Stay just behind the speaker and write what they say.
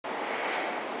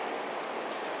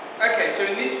so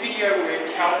in this video we're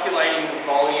calculating the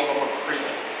volume of a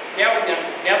prism. Now that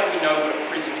we know what a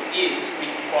prism is, we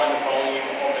can find the volume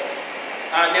of it.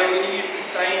 Now we're going to use the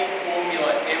same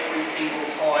formula every single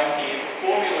time here. The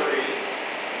formula is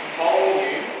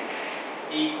volume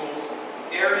equals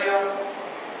area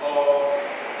of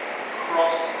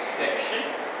cross-section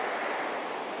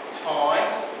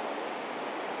times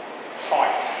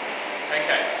height.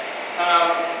 Okay,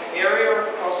 area of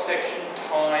cross-section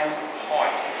times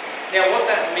height. Now what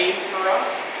that means for us,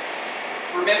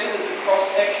 remember that the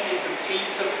cross-section is the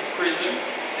piece of the prism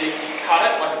that if you cut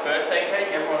it like a birthday cake,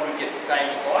 everyone would get the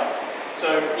same slice. So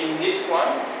in this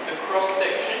one, the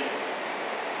cross-section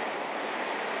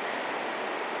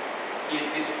is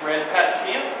this red patch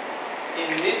here.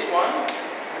 In this one,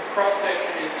 the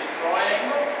cross-section is the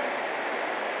triangle.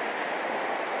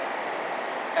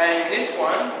 And in this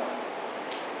one,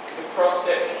 the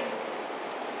cross-section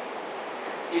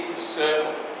is the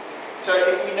circle. So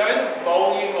if we know the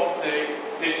volume of the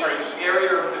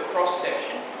area of the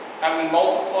cross-section, and we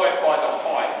multiply it by the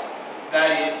height,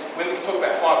 that is, when we talk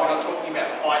about height, we're not talking about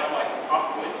height like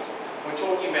upwards, we're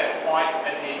talking about height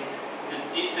as in the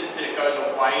distance that it goes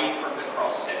away from the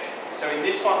cross-section. So in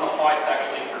this one, the height's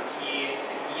actually from here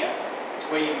to here. It's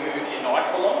where you move your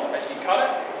knife along as you cut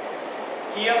it.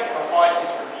 Here, the height is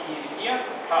from here to here.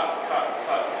 Cut, cut,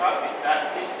 cut, cut is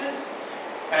that distance.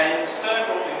 And the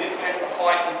circle, in this case, the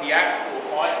height is the actual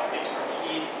height. It's from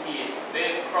here to here. So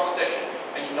there's the cross-section,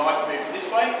 and your knife moves this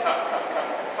way. Cut, cut, cut,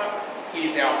 cut, cut.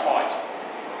 Here's our height.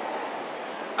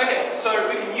 Okay, so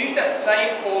we can use that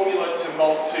same formula to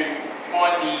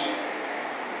find the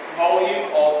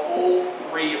volume of all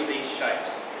three of these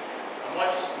shapes. I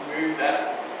might just move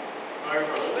that over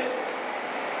a little bit.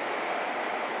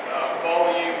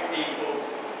 Volume equals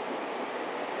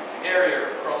area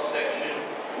of cross-section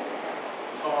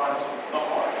times the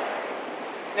height.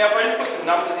 Now if I just put some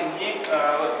numbers in here,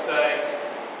 let's say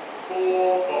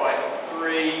 4 by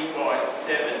 3 by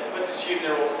 7, let's assume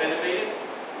they're all centimetres.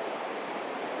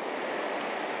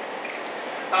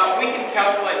 We can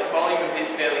calculate the volume of this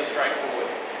fairly straightforward.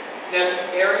 Now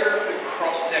the area of the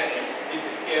cross-section is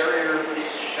the area of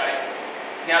this shape.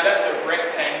 Now that's a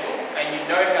rectangle, and you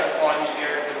know how to find the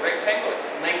area of the rectangle. It's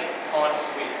length times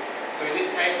width. So in this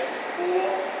case it's 4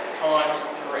 times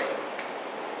 3.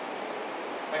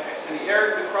 Okay, so the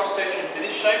area of the cross-section for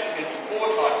this shape is going to be 4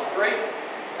 times 3,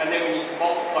 and then we need to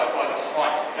multiply it by the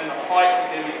height, and the height is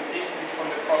going to be the distance from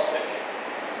the cross-section.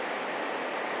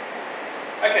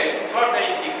 Okay, you can type that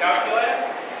into your calculator.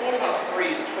 4 times 3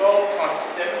 is 12 times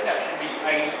 7, that should be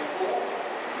 84.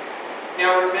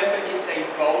 Now remember, it's a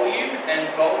volume, and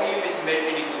volume is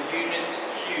measured in units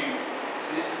cubed.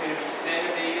 So this is going to be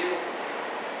centimetres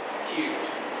cubed.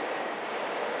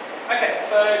 Okay,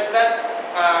 so that's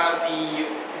the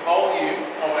volume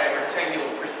of a rectangular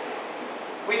prism.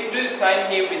 We can do the same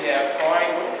here with our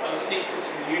triangle. I just need to put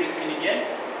some units in again.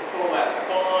 We'll call that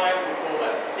 5, we'll call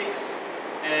that 6,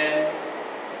 and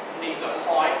it needs a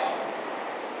height.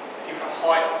 Give it a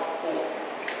height of 4.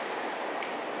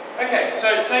 Okay,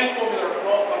 so same formula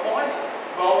applies.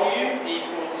 Volume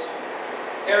equals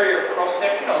area of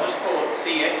cross-section, I'll just call it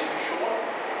CS for short,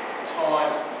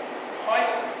 times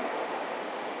height.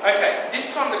 Okay,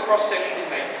 this time the cross-section is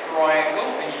a triangle,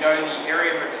 and you know the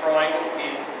area of a triangle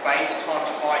is base times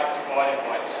height divided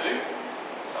by 2.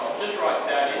 So I'll just write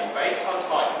that in, base times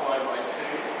height divided by 2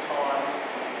 times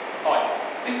height.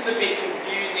 This is a bit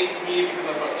confusing here because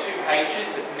I've got two h's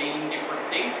that mean different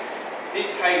things.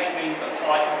 This h means the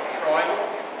height of a triangle,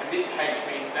 and this h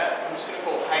means that. I'm just going to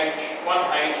call h, one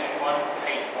h and one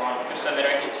h1, just so they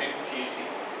don't get too confused here.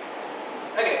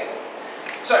 Okay,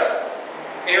 so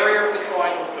area of the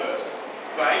triangle first.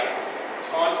 Base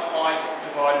times height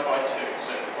divided by 2.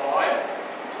 So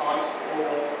 5 times 4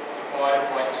 divided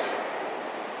by 2.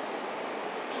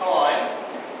 Times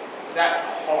that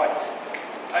height.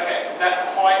 Okay,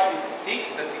 that height is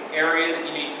 6. That's the area that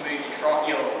you need to move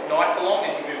your knife along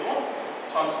as you move along.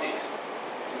 Times 6.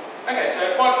 Okay, so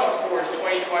 5 times 4 is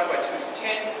 20, divided by 2 is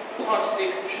 10. Times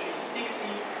 6 should be 60.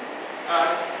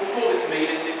 We'll call this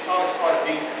meters this time. It's quite a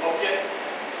big object.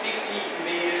 60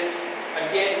 meters.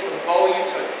 Again, it's a volume,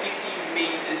 so it's 60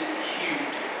 meters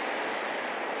cubed.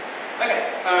 Okay,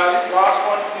 this last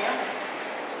one here,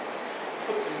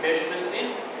 put some measurements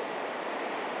in.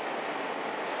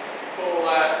 Call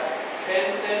that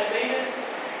 10 centimeters.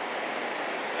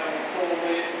 And we'll call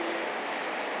this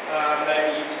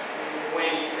maybe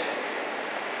 20 centimeters.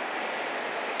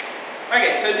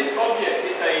 Okay, so this object,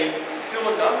 it's a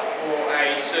cylinder or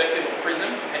a circular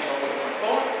prism, depending on what you want to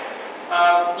call it.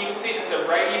 You can see there's a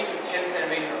radius of 10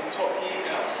 centimeters on the top here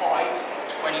and a height of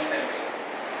 20 centimeters.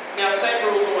 Now, same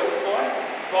rules always apply.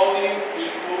 volume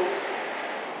equals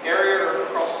area of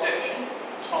cross-section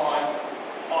times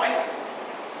height.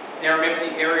 Now remember,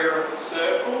 the area of a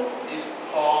circle is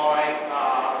pi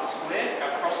r squared.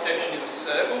 Our cross-section is a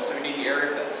circle, so we need the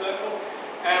area of that circle,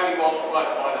 and we multiply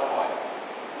it by the height.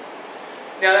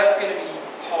 Now that's going to be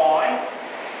pi.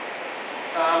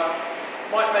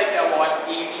 Might make our life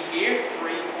easy here,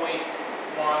 3.14.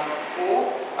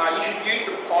 You should use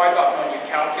the pi button on your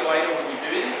calculator when you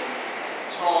do this,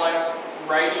 times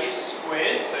radius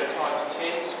squared, so times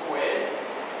 10 squared,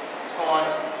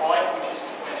 times height, which is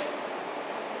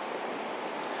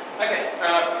 20. Okay,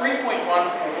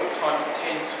 3.14 times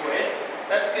 10 squared,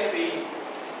 that's going to be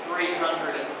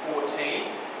 314.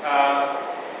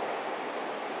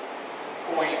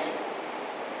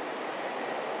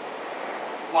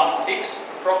 0.16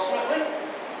 approximately.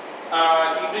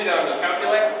 You can do that on your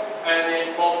calculator and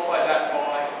then multiply that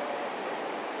by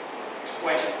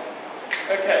 20.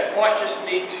 Okay, might just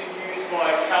need to use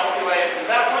my calculator for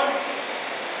that one.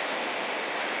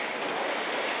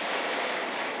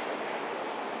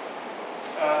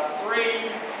 Uh,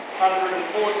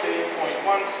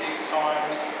 314.16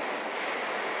 times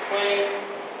 20.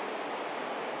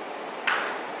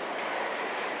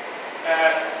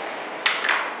 That's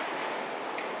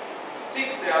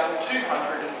 6,283.20.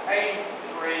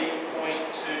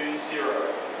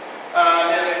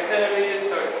 Now they're centimetres,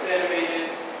 so it's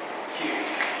centimetres cubed.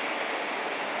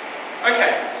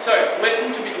 Okay, so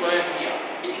lesson to be learned here.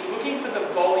 If you're looking for the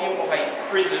volume of a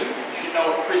prism, you should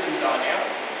know what prisms are now.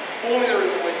 The formula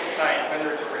is always the same, whether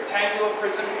it's a rectangular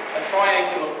prism, a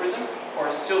triangular prism, or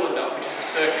a cylinder, which is a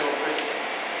circular prism.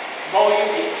 Volume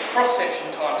equals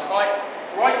cross-section times height.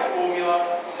 Write your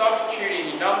formula, substitute in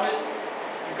your numbers,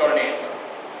 you've got an answer.